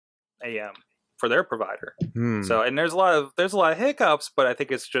a.m. for their provider. Hmm. So, and there's a lot of hiccups, but I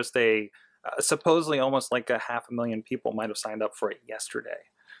think it's just supposedly almost like 500,000 people might have signed up for it yesterday.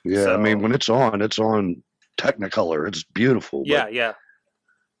 Yeah, So, I mean, when it's on Technicolor. It's beautiful. Yeah, but yeah.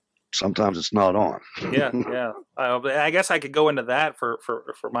 sometimes it's not on. Yeah, yeah. I guess I could go into that for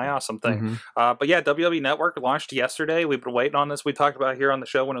my awesome thing. But yeah, WWE Network launched yesterday. We've been waiting on this. We talked about it here on the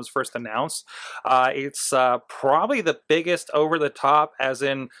show when it was first announced. It's probably the biggest over the top, as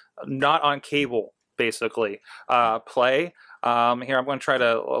in not on cable, basically, play. Here, I'm going to try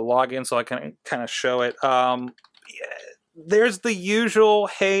to log in so I can kind of show it. There's the usual,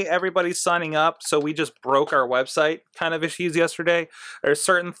 hey, everybody's signing up, so we just broke our website kind of issues yesterday. There's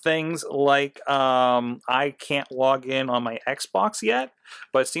certain things like I can't log in on my Xbox yet,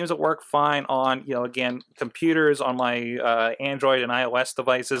 but it seems to work fine on, again, computers, on my Android and iOS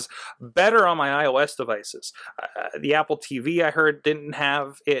devices, better on my iOS devices. The Apple TV, I heard, didn't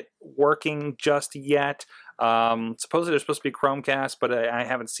have it working just yet. Supposedly there's supposed to be Chromecast, but I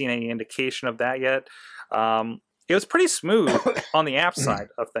haven't seen any indication of that yet. It was pretty smooth on the app side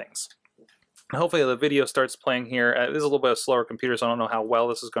of things. Hopefully the video starts playing here. This is a little bit of slower computer, so I don't know how well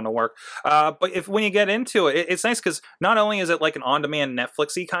this is going to work. But when you get into it, it's nice because not only is it like an on-demand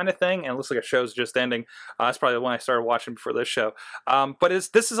Netflix-y kind of thing, and it looks like a show's just ending. That's probably the one I started watching before this show. But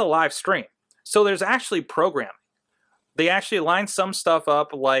this is a live stream. So there's actually programming. They actually line some stuff up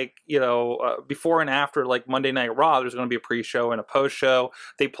like, before and after, like Monday Night Raw, there's going to be a pre-show and a post-show.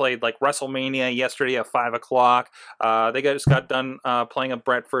 They played like WrestleMania yesterday at 5 o'clock. They just got done playing a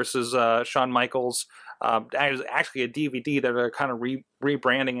Brett versus Shawn Michaels. Actually a DVD that they're kind of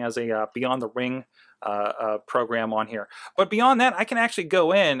rebranding as a Beyond the Ring program on here. But beyond that, I can actually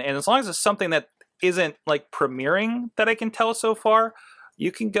go in, and as long as it's something that isn't like premiering that I can tell so far,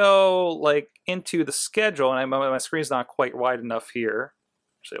 you can go like into the schedule, and my screen's not quite wide enough here.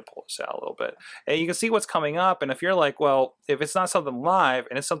 Actually, I'll pull this out a little bit, and you can see what's coming up. And if you're like, well, if it's not something live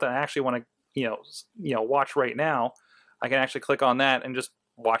and it's something I actually want to, watch right now, I can actually click on that and just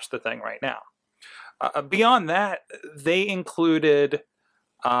watch the thing right now. Beyond that, they included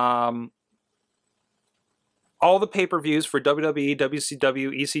all the pay-per-views for WWE,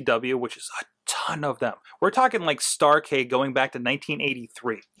 WCW, ECW, which is a ton of them. We're talking like Starrcade going back to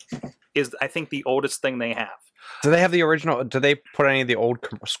 1983 is, I think, the oldest thing they have. Do they have the original? Do they put any of the old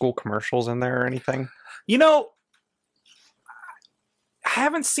school commercials in there or anything? I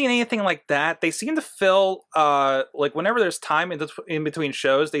haven't seen anything like that. They seem to fill, like whenever there's time in between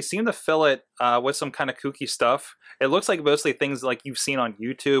shows, they seem to fill it with some kind of kooky stuff. It looks like mostly things like you've seen on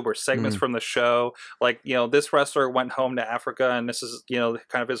YouTube or segments from the show. Like, this wrestler went home to Africa, and this is,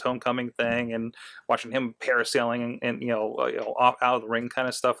 kind of his homecoming thing, and watching him parasailing and off out of the ring kind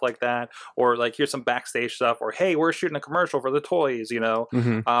of stuff like that. Or like, here's some backstage stuff, or hey, we're shooting a commercial for the toys,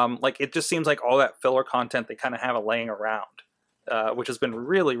 Like, it just seems like all that filler content they kind of have it laying around. Which has been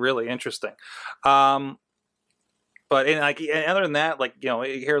really, really interesting. But other than that,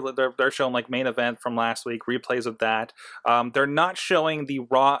 here they're showing like main event from last week, replays of that. They're not showing the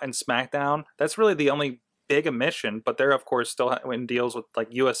Raw and SmackDown. That's really the only big omission, but they're of course still in deals with like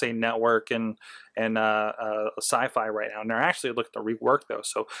USA Network and Sci-Fi right now, and they're actually looking to rework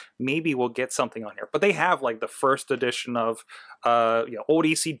those. So maybe we'll get something on here. But they have like the first edition of old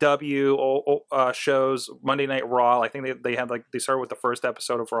ECW shows, Monday Night Raw. I think they had they started with the first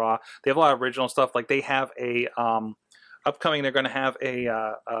episode of Raw. They have a lot of original stuff. Like they have a upcoming, they're going to have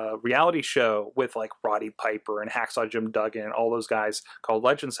a reality show with like Roddy Piper and Hacksaw Jim Duggan and all those guys called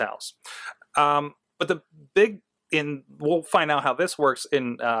Legends House. But the we'll find out how this works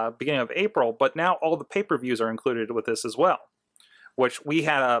in beginning of April, but now all the pay-per-views are included with this as well, which we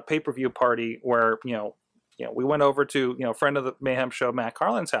had a pay-per-view party where, we went over to, a friend of the Mayhem show, Matt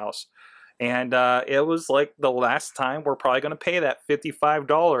Carlin's house, and it was like the last time we're probably going to pay that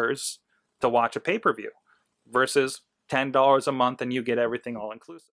 $55 to watch a pay-per-view versus $10 a month and you get everything all inclusive.